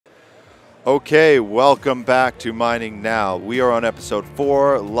Okay, welcome back to Mining Now. We are on episode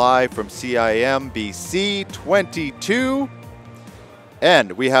 4, live from CIMBC 22.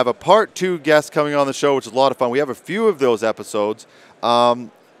 And we have a part 2 guest coming on the show, which is a lot of fun. We have a few of those episodes.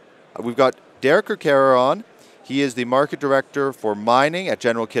 We've got Derek Urquera on. He is the market director for mining at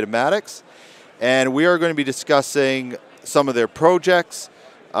General Kinematics. And we are going to be discussing some of their projects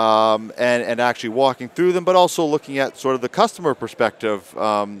and actually walking through them, but also looking at sort of the customer perspective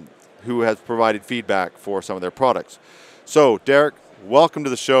who has provided feedback for some of their products. So, Derek, welcome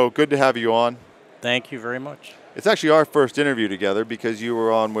to the show. Good to have you on. Thank you very much. It's actually our first interview together because you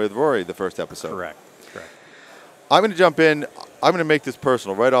were on with Rory the first episode. Correct. I'm going to jump in. I'm going to make this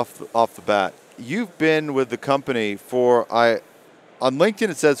personal right off the bat. You've been with the company for, on LinkedIn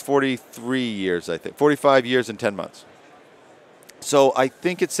it says 43 years, I think. 45 years and 10 months. So I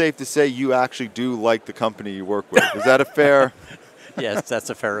think it's safe to say you actually do like the company you work with. Is that a fair... Yes, that's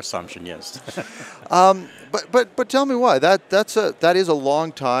a fair assumption. Yes. But tell me why. That is a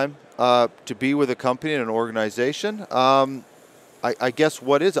long time to be with a company and an organization. I guess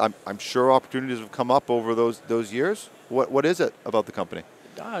what is I'm sure opportunities have come up over those years. What is it about the company?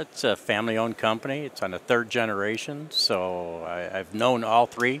 It's a family-owned company. It's on the third generation, so I've known all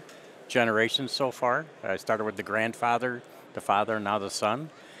three generations so far. I started with the grandfather, the father, and now the son,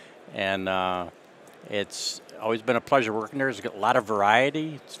 and it's always been a pleasure working there. There's a lot of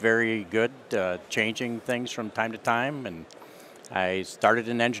variety. It's very good, changing things from time to time. And I started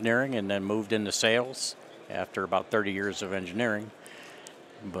in engineering and then moved into sales after about 30 years of engineering.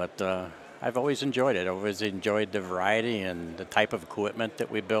 But I've always enjoyed it. I've always enjoyed the variety and the type of equipment that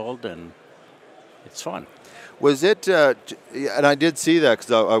we build, and it's fun. Was it, and I did see that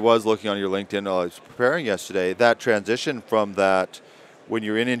because I was looking on your LinkedIn while I was preparing yesterday, that transition from that when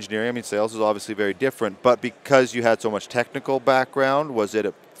you're in engineering, I mean, sales is obviously very different, but because you had so much technical background, was it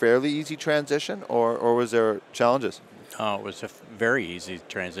a fairly easy transition, or was there challenges? Oh, it was a very easy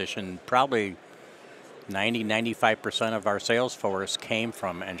transition. Probably 95% of our sales force came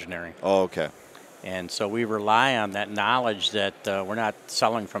from engineering. Oh, okay. And so we rely on that knowledge that we're not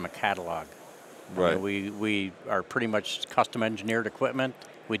selling from a catalog. Right. We are pretty much custom engineered equipment.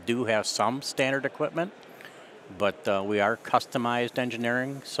 We do have some standard equipment, but we are customized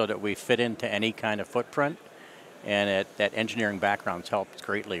engineering so that we fit into any kind of footprint, and that engineering background's helped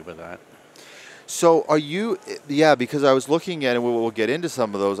greatly with that. So are you, because I was looking at it, we'll get into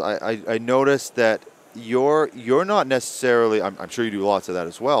some of those, I noticed that you're not necessarily, I'm sure you do lots of that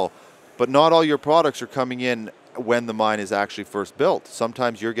as well, but not all your products are coming in when the mine is actually first built.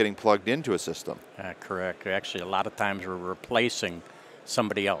 Sometimes you're getting plugged into a system. Correct. Actually, a lot of times we're replacing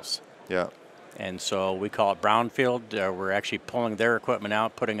somebody else. Yeah. And so we call it brownfield. We're actually pulling their equipment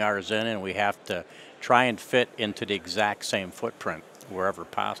out, putting ours in, and we have to try and fit into the exact same footprint wherever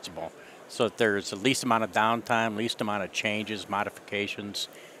possible, so that there's the least amount of downtime, least amount of changes, modifications,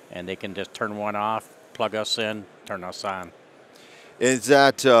 and they can just turn one off, plug us in, turn us on. Is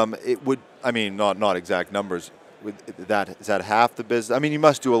that, it would, I mean, not exact numbers, is that half the business? I mean, you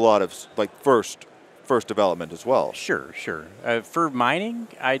must do a lot of, like, first development as well. Sure. For mining,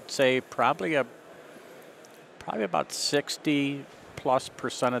 I'd say probably about 60+%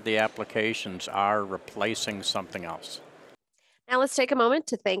 of the applications are replacing something else. Now let's take a moment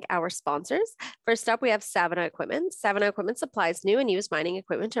to thank our sponsors. First up, we have Savannah Equipment. Savannah Equipment supplies new and used mining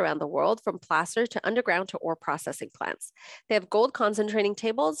equipment around the world, from placer to underground to ore processing plants. They have gold concentrating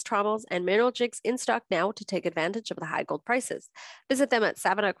tables, trommels, and mineral jigs in stock now to take advantage of the high gold prices. Visit them at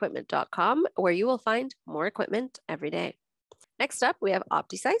savannahequipment.com, where you will find more equipment every day. Next up, we have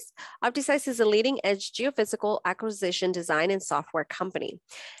OptiSize. OptiSize is a leading-edge geophysical acquisition design and software company.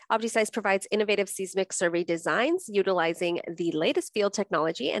 OptiSize provides innovative seismic survey designs utilizing the latest field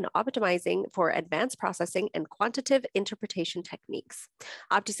technology and optimizing for advanced processing and quantitative interpretation techniques.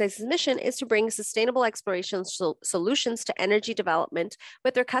 OptiSize's mission is to bring sustainable exploration solutions to energy development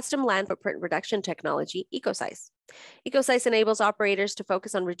with their custom land footprint reduction technology, EcoSize. EcoSize enables operators to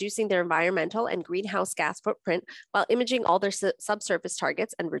focus on reducing their environmental and greenhouse gas footprint while imaging all their subsurface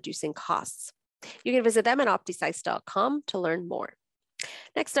targets and reducing costs. You can visit them at optisize.com to learn more.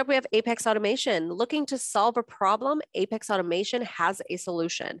 Next up, we have Apex Automation. Looking to solve a problem, Apex Automation has a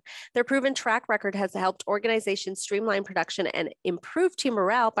solution. Their proven track record has helped organizations streamline production and improve team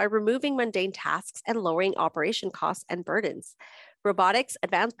morale by removing mundane tasks and lowering operation costs and burdens. Robotics,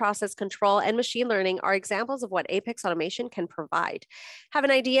 advanced process control, and machine learning are examples of what Apex Automation can provide. Have an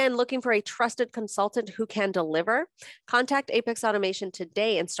idea and looking for a trusted consultant who can deliver? Contact Apex Automation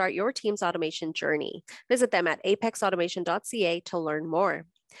today and start your team's automation journey. Visit them at apexautomation.ca to learn more.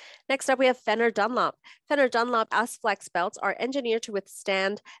 Next up, we have Fenner Dunlop. Fenner Dunlop S-Flex belts are engineered to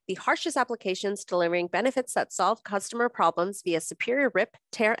withstand the harshest applications, delivering benefits that solve customer problems via superior rip,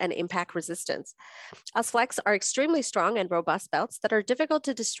 tear, and impact resistance. S-Flex are extremely strong and robust belts that are difficult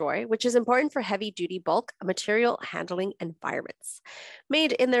to destroy, which is important for heavy-duty bulk material handling environments.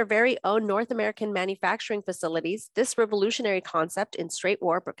 Made in their very own North American manufacturing facilities, this revolutionary concept in straight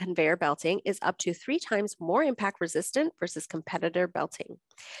warp conveyor belting is up to 3 times more impact resistant versus competitor belting.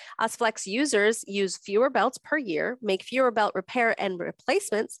 S-Flex users use fewer belts per year, make fewer belt repair and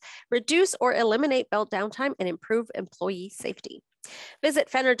replacements, reduce or eliminate belt downtime, and improve employee safety. Visit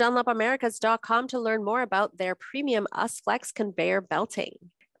FennerDunlopAmericas.com to learn more about their premium S-Flex conveyor belting.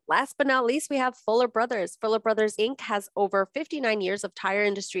 Last but not least, we have Fuller Brothers. Fuller Brothers Inc. has over 59 years of tire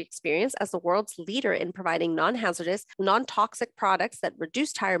industry experience as the world's leader in providing non-hazardous, non-toxic products that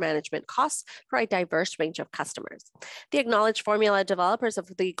reduce tire management costs for a diverse range of customers. The acknowledged formula developers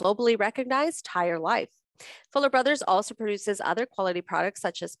of the globally recognized Tire Life. Fuller Brothers also produces other quality products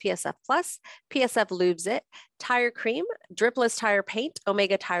such as PSF Plus, PSF Lubes It, Tire Cream, Dripless Tire Paint,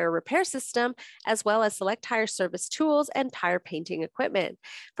 Omega Tire Repair System, as well as select tire service tools and tire painting equipment.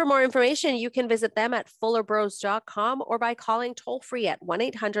 For more information, you can visit them at fullerbros.com or by calling toll-free at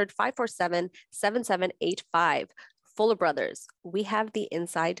 1-800-547-7785. Fuller Brothers, we have the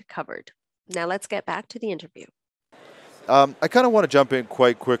inside covered. Now let's get back to the interview. I kind of want to jump in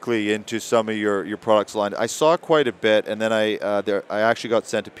quite quickly into some of your products line. I saw quite a bit, and then I actually got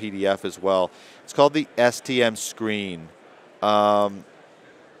sent a PDF as well. It's called the STM screen, and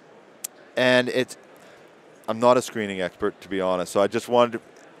I'm not a screening expert, to be honest. So I just wanted to.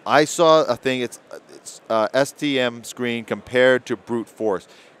 I saw a thing. It's STM screen compared to brute force.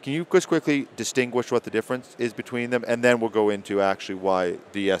 Can you just quickly distinguish what the difference is between them, and then we'll go into actually why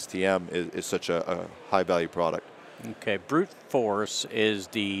the STM is such a high value product. Okay, brute force is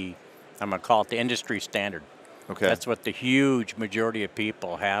I'm going to call it the industry standard. Okay. That's what the huge majority of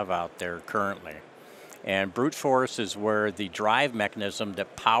people have out there currently. And brute force is where the drive mechanism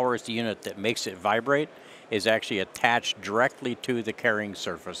that powers the unit that makes it vibrate is actually attached directly to the carrying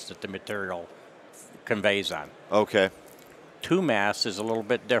surface that the material conveys on. Okay. 2-mass is a little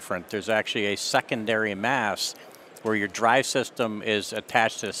bit different. There's actually a secondary mass where your drive system is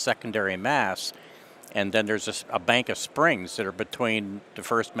attached to a secondary mass, and then there's a bank of springs that are between the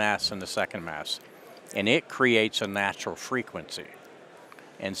first mass and the second mass. And it creates a natural frequency.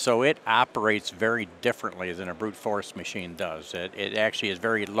 And so it operates very differently than a brute force machine does. It actually is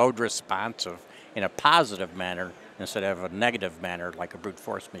very load responsive in a positive manner instead of a negative manner like a brute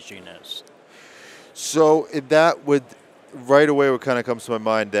force machine is. So that would, right away what kind of comes to my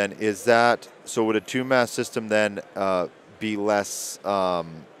mind then is that, so would a 2-mass system then be less,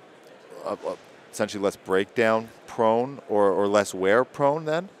 essentially less breakdown prone or less wear prone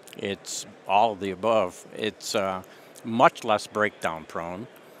then? It's all of the above. It's much less breakdown prone,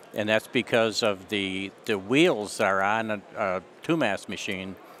 and that's because of the wheels that are on a 2-mass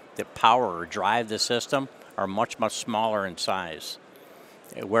machine that power or drive the system are much, much smaller in size.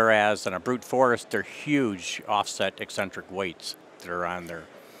 Whereas in a brute force, they're huge offset eccentric weights that are on there.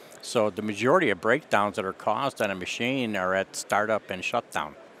 So the majority of breakdowns that are caused on a machine are at startup and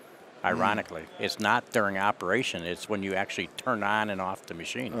shutdown. Ironically, it's not during operation. It's when you actually turn on and off the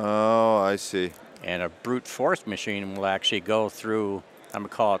machine. Oh, I see. And a brute force machine will actually go through, I'm going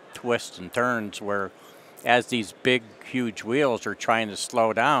to call it twists and turns, where as these big, huge wheels are trying to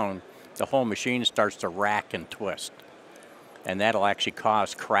slow down, the whole machine starts to rack and twist. And that'll actually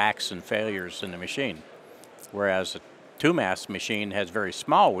cause cracks and failures in the machine. Whereas a 2-mass machine has very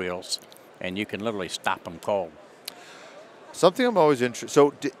small wheels, and you can literally stop them cold. Something I'm always interested.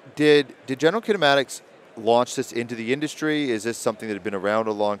 So did General Kinematics launch this into the industry? Is this something that had been around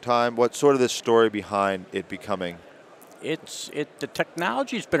a long time? What's sort of the story behind it becoming? The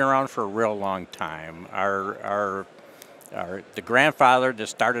technology's been around for a real long time. The grandfather that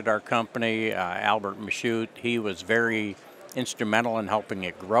started our company, Albert Michoud, he was very instrumental in helping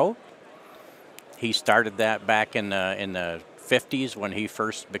it grow. He started that back in the 50s when he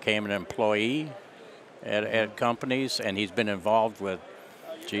first became an employee at companies, and he's been involved with,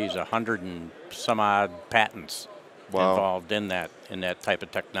 100 and some odd patents. Wow. Involved in that type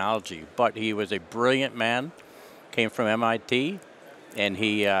of technology. But he was a brilliant man, came from MIT, and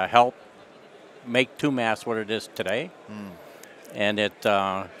he helped make 2-mass what it is today. And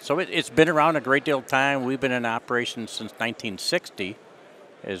it's been around a great deal of time. We've been in operation since 1960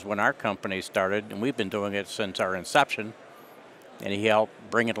 is when our company started, and we've been doing it since our inception. And he helped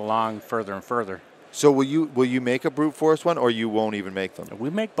bring it along further and further. So will you make a brute force one, or you won't even make them? We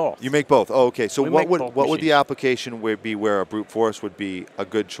make both. You make both. Oh, okay. So We what make would both what would the machines. application would be where a brute force would be a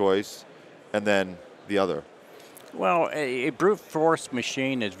good choice, and then the other? Well, a brute force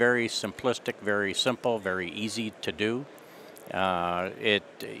machine is very simplistic, very simple, very easy to do.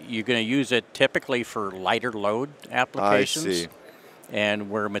 You're going to use it typically for lighter load applications. I see. And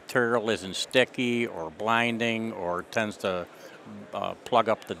where material isn't sticky or blinding or tends to plug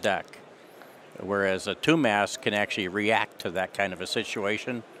up the deck. Whereas a 2-mass can actually react to that kind of a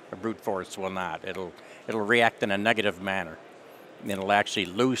situation. A brute force will not. It'll react in a negative manner. And it'll actually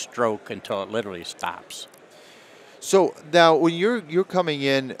lose stroke until it literally stops. So now, when you're coming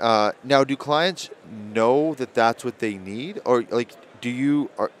in, now do clients know that that's what they need, or like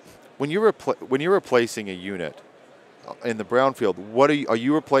when you're replacing a unit in the brownfield, what are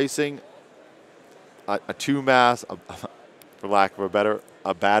you replacing? A 2-mass, for lack of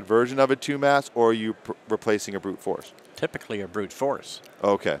a bad version of a 2-mass, or are you replacing a brute force? Typically a brute force.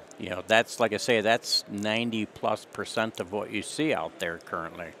 Okay. You know, that's, like I say, that's 90+% of what you see out there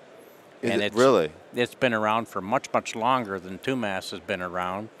currently. Really? It's been around for much, much longer than 2-mass has been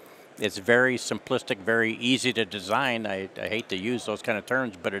around. It's very simplistic, very easy to design. I hate to use those kind of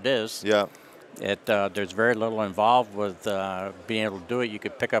terms, but it is. Yeah. There's very little involved with being able to do it. You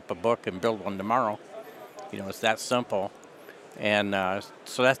could pick up a book and build one tomorrow. You know, it's that simple. And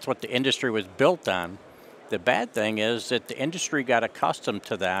so that's what the industry was built on. The bad thing is that the industry got accustomed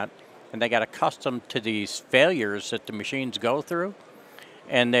to that, and they got accustomed to these failures that the machines go through,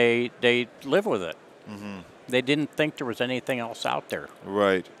 and they live with it. Mm-hmm. They didn't think there was anything else out there.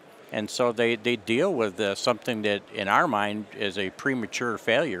 Right. And so they deal with something that, in our mind, is a premature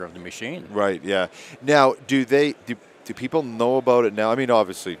failure of the machine. Right, yeah. Now, do people know about it now? I mean,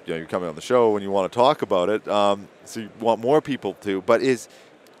 obviously, you're coming on the show and you want to talk about it, so you want more people to. But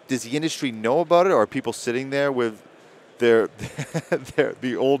does the industry know about it, or are people sitting there with their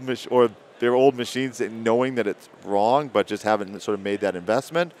old machines knowing that it's wrong, but just haven't sort of made that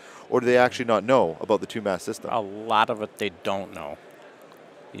investment, or do they actually not know about the 2-mass system? A lot of it they don't know.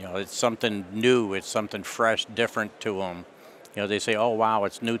 You know, it's something new, it's something fresh, different to them. You know, they say, oh, wow,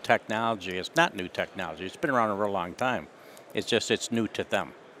 it's new technology. It's not new technology. It's been around a real long time. It's new to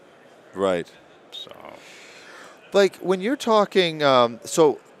them. Right. So, like, when you're talking,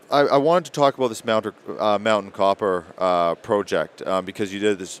 so I wanted to talk about this Mountain Copper project because you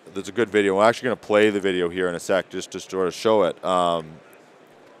did this. There's a good video. We're actually going to play the video here in a sec just to sort of show it.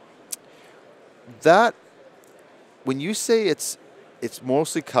 That, when you say it's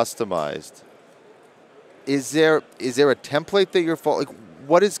mostly customized, is there a template that you're following? Like,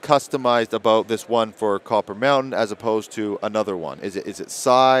 what is customized about this one for Copper Mountain as opposed to another one? Is it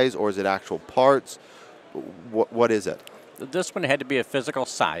size, or is it actual parts? What is it? this one had to be a physical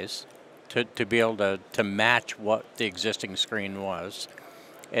size to be able to match what the existing screen was.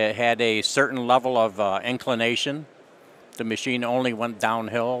 It had a certain level of inclination. The machine only went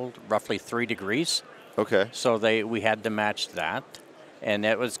downhill roughly 3 degrees. Okay. So we had to match that. And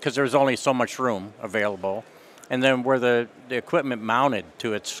that was because there was only so much room available. And then where the equipment mounted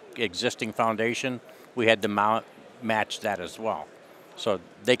to its existing foundation, we had to match that as well. So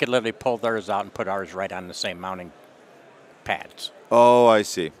they could literally pull theirs out and put ours right on the same mounting pads. Oh, I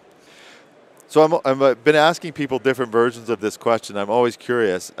see. So I've been asking people different versions of this question. I'm always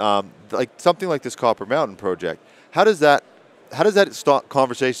curious. Like something like this Copper Mountain project, how does that start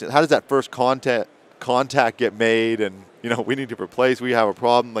conversation? How does that first contact get made? And we need to replace. We have a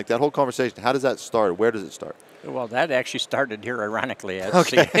problem. Like that whole conversation. How does that start? Where does it start? Well, that actually started here, ironically, at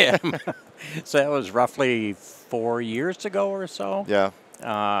Okay. CIM. So that was roughly 4 years ago or so. Yeah.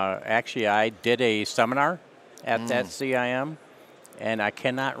 Actually, I did a seminar at that CIM, and I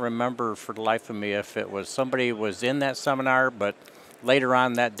cannot remember for the life of me if it was somebody was in that seminar, but later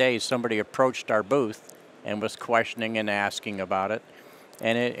on that day, somebody approached our booth and was questioning and asking about it,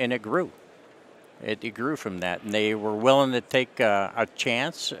 and it grew. It grew from that, and they were willing to take a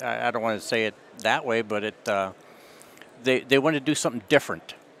chance. I don't want to say it that way, but they wanted to do something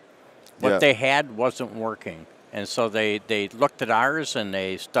different. What they had wasn't working, and so they looked at ours and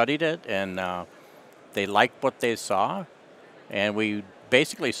they studied it, and they liked what they saw, and we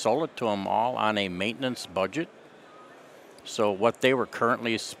basically sold it to them all on a maintenance budget. So what they were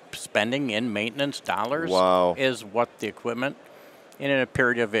currently spending in maintenance dollars is what the equipment, in a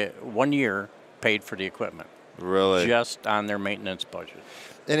period of 1 year, paid for the equipment. Really? Just on their maintenance budget.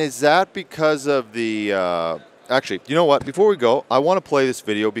 And is that because of the... actually, you know what? Before we go, I want to play this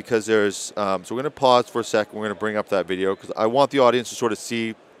video because there's... so we're going to pause for a second. We're going to bring up that video because I want the audience to sort of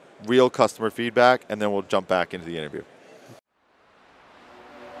see real customer feedback, and then we'll jump back into the interview.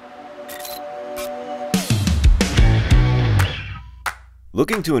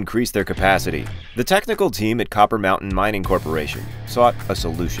 Looking to increase their capacity, the technical team at Copper Mountain Mining Corporation sought a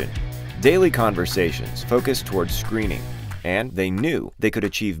solution. Daily conversations focused towards screening, and they knew they could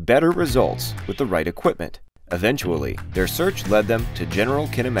achieve better results with the right equipment. Eventually, their search led them to General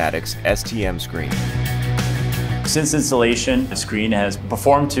Kinematics STM screen. Since installation, the screen has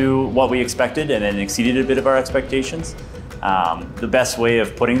performed to what we expected and then exceeded a bit of our expectations. The best way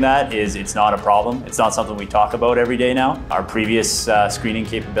of putting that is it's not a problem. It's not something we talk about every day now. Our previous screening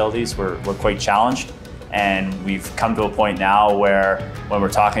capabilities were quite challenged, and we've come to a point now where when we're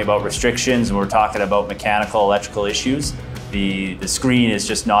talking about restrictions and we're talking about mechanical, electrical issues, the screen is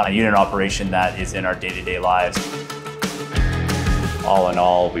just not a unit operation that is in our day-to-day lives. All in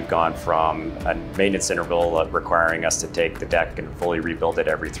all, we've gone from a maintenance interval requiring us to take the deck and fully rebuild it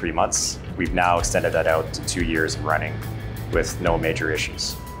every 3 months. We've now extended that out to 2 years of running with no major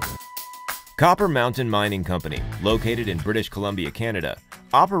issues. Copper Mountain Mining Company, located in British Columbia, Canada,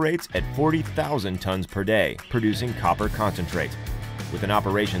 operates at 40,000 tons per day, producing copper concentrate. With an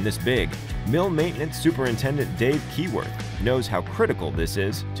operation this big, Mill Maintenance Superintendent Dave Keyworth knows how critical this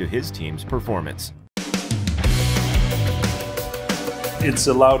is to his team's performance. It's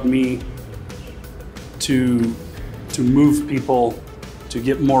allowed me to move people to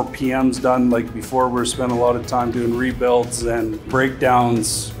get more PMs done. Like before, we spent a lot of time doing rebuilds and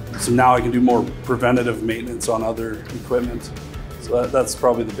breakdowns. So now I can do more preventative maintenance on other equipment. So that's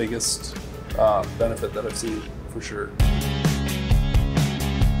probably the biggest benefit that I've seen for sure.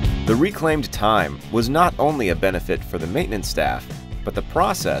 The reclaimed time was not only a benefit for the maintenance staff, but the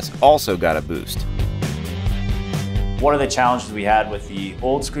process also got a boost. One of the challenges we had with the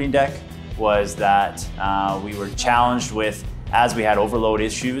old screen deck was that we were challenged with, as we had overload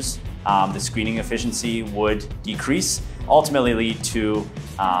issues, the screening efficiency would decrease, ultimately lead to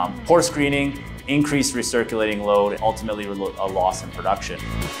poor screening, increased recirculating load, and ultimately a loss in production.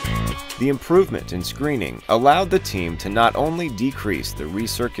 The improvement in screening allowed the team to not only decrease the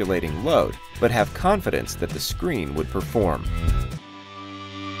recirculating load, but have confidence that the screen would perform.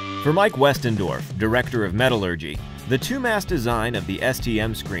 For Mike Westendorf, Director of Metallurgy, the two-mass design of the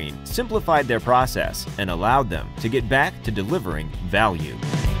STM screen simplified their process and allowed them to get back to delivering value.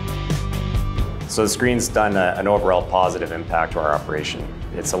 So the screen's done an overall positive impact to our operation.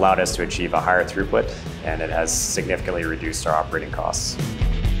 It's allowed us to achieve a higher throughput, and it has significantly reduced our operating costs.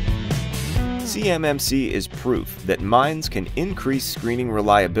 CMMC is proof that mines can increase screening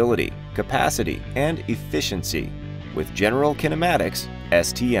reliability, capacity, and efficiency with General Kinematics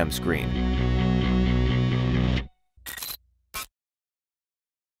STM screen.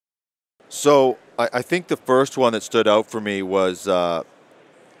 So I think the first one that stood out for me was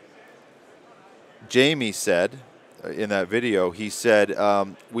Jamie said in that video, he said,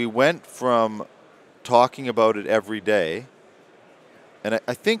 we went from talking about it every day, and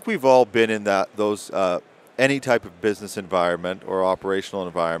I think we've all been in those any type of business environment or operational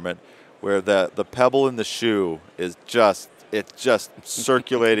environment where the pebble in the shoe is just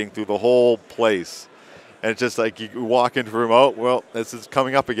circulating through the whole place. And it's just like you walk into a room, oh, well, this is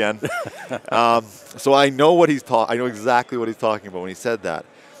coming up again. So I know I know exactly what he's talking about when he said that.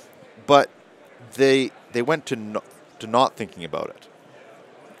 But they went to not thinking about it.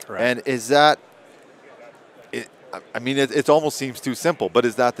 Correct. And is that, I mean, it almost seems too simple, but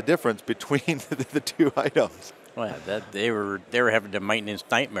is that the difference between the two items? Well, they were having a maintenance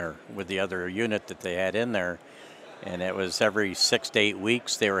nightmare with the other unit that they had in there. And it was every 6 to 8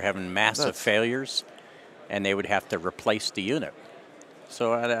 weeks they were having massive failures, and they would have to replace the unit.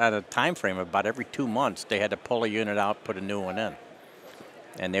 So at a time frame of about every 2 months, they had to pull a unit out, put a new one in.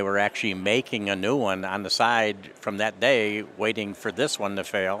 And they were actually making a new one on the side from that day, waiting for this one to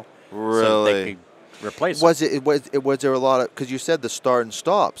fail. Really? So they could replace it. Was there a lot of, because you said the start and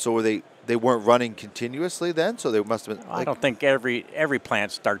stop, so were they weren't running continuously then? So they must have been. I don't think every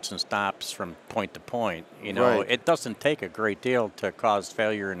plant starts and stops from point to point. You know, Right. It doesn't take a great deal to cause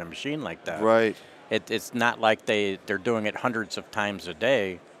failure in a machine like that. Right. It's not like they're doing it hundreds of times a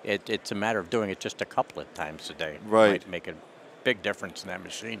day. It's a matter of doing it just a couple of times a day. Right. It might make a big difference in that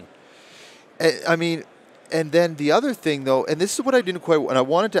machine. I mean, and then the other thing, though, and this is what I didn't quite, and I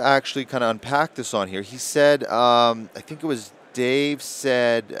wanted to actually kind of unpack this on here. He said, I think it was Dave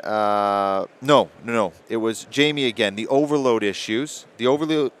said, no, it was Jamie again, the overload issues. The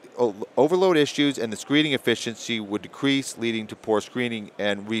overload issues and the screening efficiency would decrease, leading to poor screening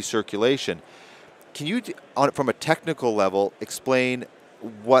and recirculation. Can you, from a technical level, explain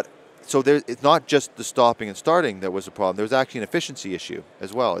what, so it's not just the stopping and starting that was a problem. There was actually an efficiency issue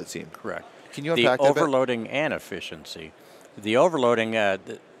as well, it seemed. Correct. Can you unpack that a bit? The overloading and efficiency. The overloading,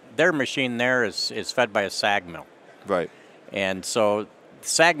 their machine there is fed by a sag mill. Right. And so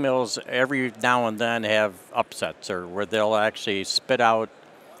sag mills every now and then have upsets, or where they'll actually spit out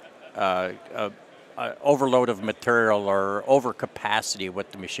a overload of material or overcapacity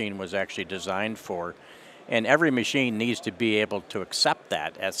what the machine was actually designed for. And every machine needs to be able to accept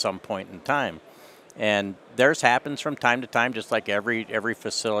that at some point in time. And theirs happens from time to time, just like every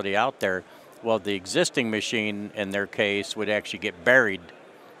facility out there. Well, the existing machine, in their case, would actually get buried,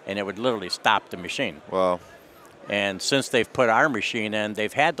 and it would literally stop the machine. Wow. And since they've put our machine in,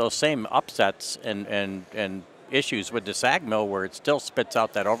 they've had those same upsets and issues with the sag mill where it still spits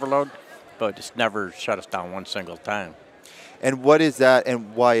out that overload, but it's never shut us down one single time. And what is that,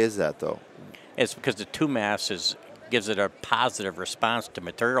 and why is that, though? It's because the 2-mass gives it a positive response to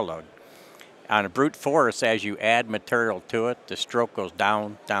material load. On a brute force, as you add material to it, the stroke goes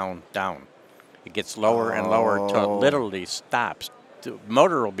down, down, down. It gets lower and lower until it literally stops. The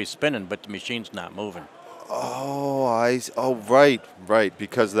motor will be spinning, but the machine's not moving. Oh, right.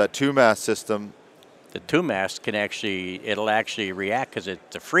 Because of that 2-mass system. The 2-mass it'll actually react because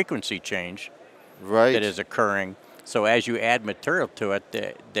it's a frequency change Right. that is occurring. So as you add material to it,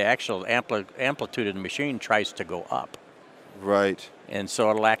 the actual amplitude of the machine tries to go up. Right. And so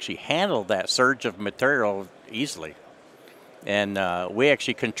it'll actually handle that surge of material easily. And we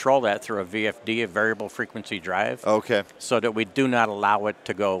actually control that through a VFD, a variable frequency drive. Okay. So that we do not allow it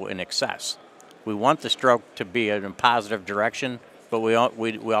to go in excess. We want the stroke to be in a positive direction, but we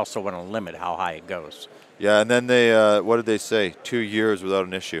also want to limit how high it goes. Yeah, and then they, what did they say? 2 years without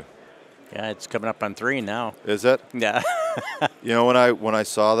an issue. Yeah, it's coming up on 3 now. Is it? Yeah. You know, when I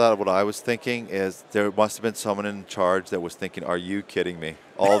saw that, what I was thinking is there must have been someone in charge that was thinking, "Are you kidding me?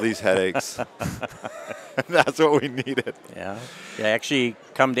 All these headaches." That's what we needed. Yeah. Actually,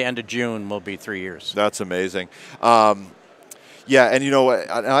 come the end of June will be 3 years. That's amazing. Yeah, and you know what?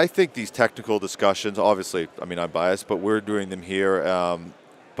 I think these technical discussions, obviously, I mean, I'm biased, but we're doing them here.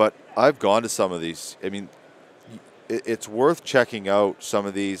 But I've gone to some of these. I mean, it's worth checking out some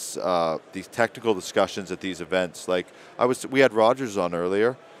of these technical discussions at these events. Like we had Rogers on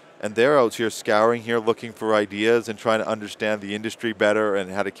earlier, and they're out here scouring here, looking for ideas and trying to understand the industry better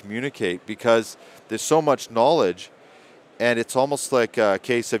and how to communicate, because there's so much knowledge, and it's almost like a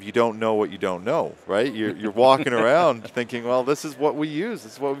case of you don't know what you don't know, right? You're walking around thinking, well, this is what we use,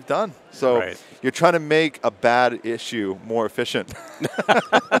 this is what we've done. So right. You're trying to make a bad issue more efficient.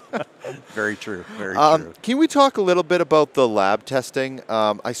 Very true. Very true. Can we talk a little bit about the lab testing?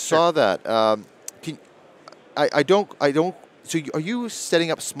 I saw that. I don't. So are you setting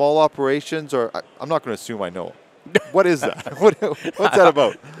up small operations, or I'm not going to assume I know. What is that? What's that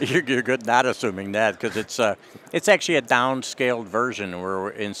about? You're good not assuming that, because it's actually a downscaled version where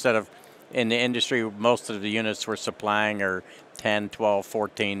instead of in the industry, most of the units we're supplying are 10, 12,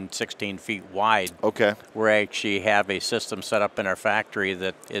 14, 16 feet wide. Okay. We actually have a system set up in our factory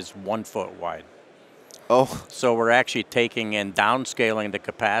that is 1 foot wide. Oh. So we're actually taking and downscaling the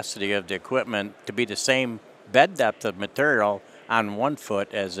capacity of the equipment to be the same bed depth of material on 1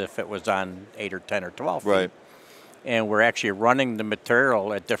 foot as if it was on 8 or 10 or 12 feet. Right. And we're actually running the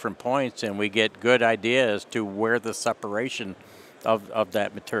material at different points, and we get good ideas to where the separation of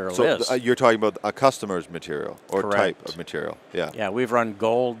that material is. So you're talking about a customer's material or Correct. type of material. Yeah. Yeah, we've run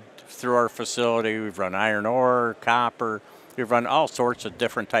gold through our facility. We've run iron ore, copper. We've run all sorts of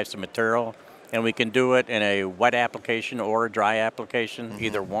different types of material, and we can do it in a wet application or a dry application,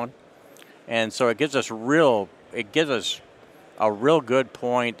 either one. And so it gives us a real good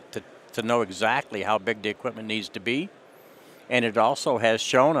point to know exactly how big the equipment needs to be. And it also has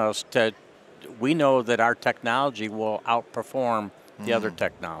shown us that we know that our technology will outperform the other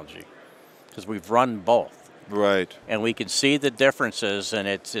technology because we've run both. Right. And we can see the differences, and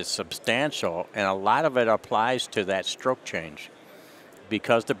it's substantial. And a lot of it applies to that stroke change.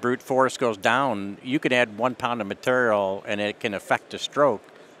 Because the brute force goes down, you can add 1 pound of material, and it can affect the stroke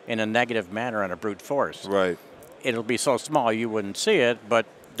in a negative manner on a brute force. Right. It'll be so small you wouldn't see it, but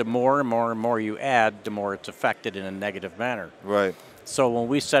the more and more and more you add, the more it's affected in a negative manner. Right. So when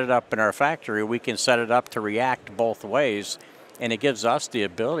we set it up in our factory, we can set it up to react both ways, and it gives us the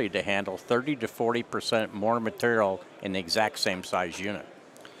ability to handle 30 to 40% more material in the exact same size unit.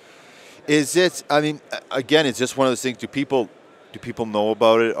 Is it, I mean, again, it's just one of those things, do people know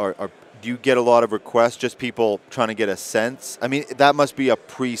about it, or do you get a lot of requests, just people trying to get a sense? I mean, that must be a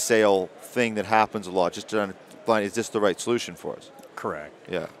pre-sale thing that happens a lot, just trying to find, is this the right solution for us? Correct.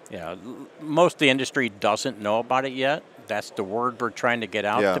 Yeah. Yeah. Most of the industry doesn't know about it yet. That's the word we're trying to get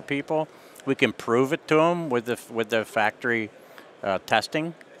out to people. We can prove it to them with the factory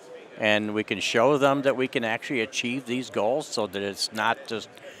testing, and we can show them that we can actually achieve these goals so that it's not just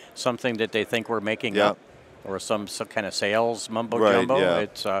something that they think we're making up. or some kind of sales mumbo Right, jumbo.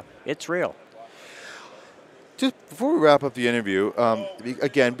 yeah. It's real. Just before we wrap up the interview,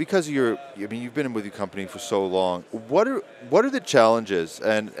 again, because you've been with your company for so long. What are the challenges?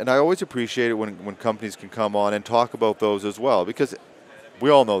 And I always appreciate it when companies can come on and talk about those as well, because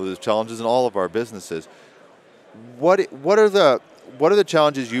we all know there's challenges in all of our businesses. What are the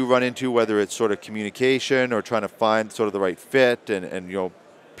challenges you run into, whether it's sort of communication or trying to find sort of the right fit and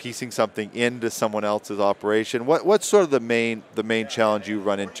piecing something into someone else's operation? What's sort of the main challenge you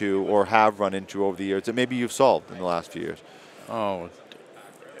run into or have run into over the years that maybe you've solved in the last few years? Oh,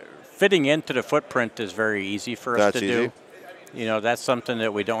 fitting into the footprint is very easy for us to do. That's something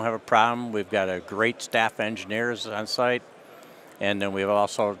that we don't have a problem. We've got a great staff engineers on site, and then we have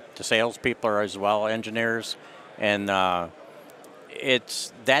also the salespeople are as well engineers, and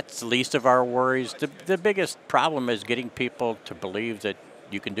that's the least of our worries. The biggest problem is getting people to believe that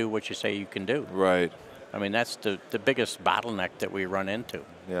you can do what you say you can do. Right. I mean, that's the biggest bottleneck that we run into.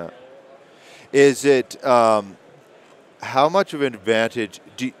 Yeah. Is it, how much of an advantage,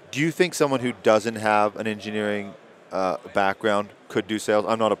 do you think someone who doesn't have an engineering background could do sales?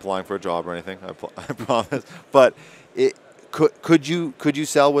 I'm not applying for a job or anything, I promise. But could you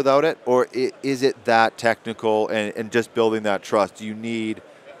sell without it? Or is it that technical and just building that trust? Do you need,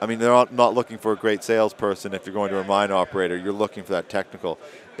 they're not looking for a great salesperson if you're going to a mine operator. You're looking for that technical.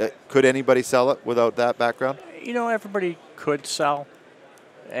 Could anybody sell it without that background? Everybody could sell.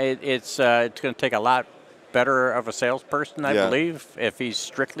 It's going to take a lot better of a salesperson, I believe, if he's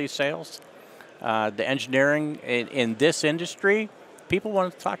strictly sales. The engineering in this industry, people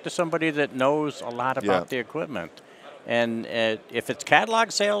want to talk to somebody that knows a lot about the equipment. And if it's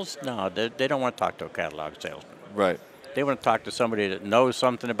catalog sales, no, they don't want to talk to a catalog salesman. Right. They want to talk to somebody that knows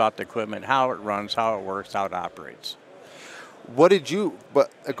something about the equipment, how it runs, how it works, how it operates. But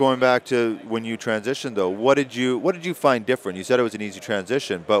going back to when you transitioned, though, what did you find different? You said it was an easy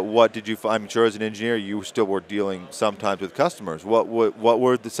transition, but what did you find? I'm sure as an engineer, you still were dealing sometimes with customers. What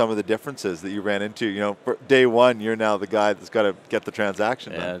were some of the differences that you ran into? For day one, you're now the guy that's got to get the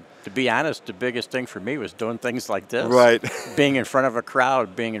transaction done. To be honest, the biggest thing for me was doing things like this. Right. Being in front of a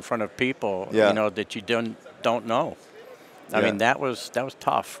crowd, being in front of people, that you don't know. I mean, that was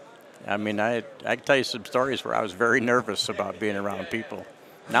tough. I can tell you some stories where I was very nervous about being around people.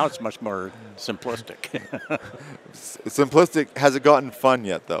 Now it's much more simplistic. Simplistic. Has it gotten fun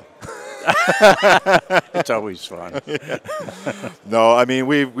yet, though? It's always fun. No,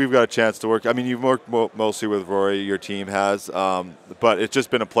 we've got a chance to work. You've worked mostly with Rory, your team has, but it's just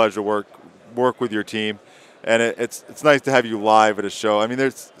been a pleasure to work with your team. And it's nice to have you live at a show.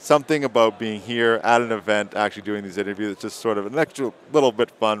 There's something about being here at an event, actually doing these interviews. It's just sort of an extra little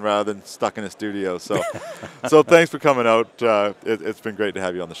bit fun rather than stuck in a studio. So, so thanks for coming out. It's been great to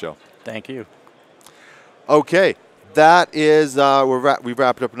have you on the show. Thank you. Okay, that is we've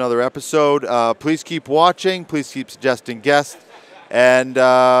wrapped up another episode. Please keep watching. Please keep suggesting guests. And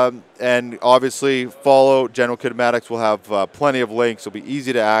obviously follow General Kinematics. We'll have plenty of links. It'll be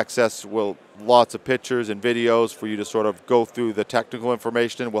easy to access. Lots of pictures and videos for you to sort of go through the technical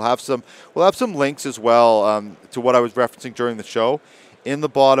information. We'll have some links as well to what I was referencing during the show. In the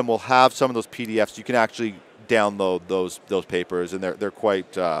bottom, we'll have some of those PDFs. You can actually download those papers, and they're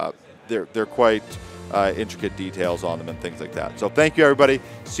quite intricate details on them and things like that. So thank you, everybody.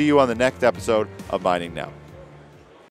 See you on the next episode of Mining Now.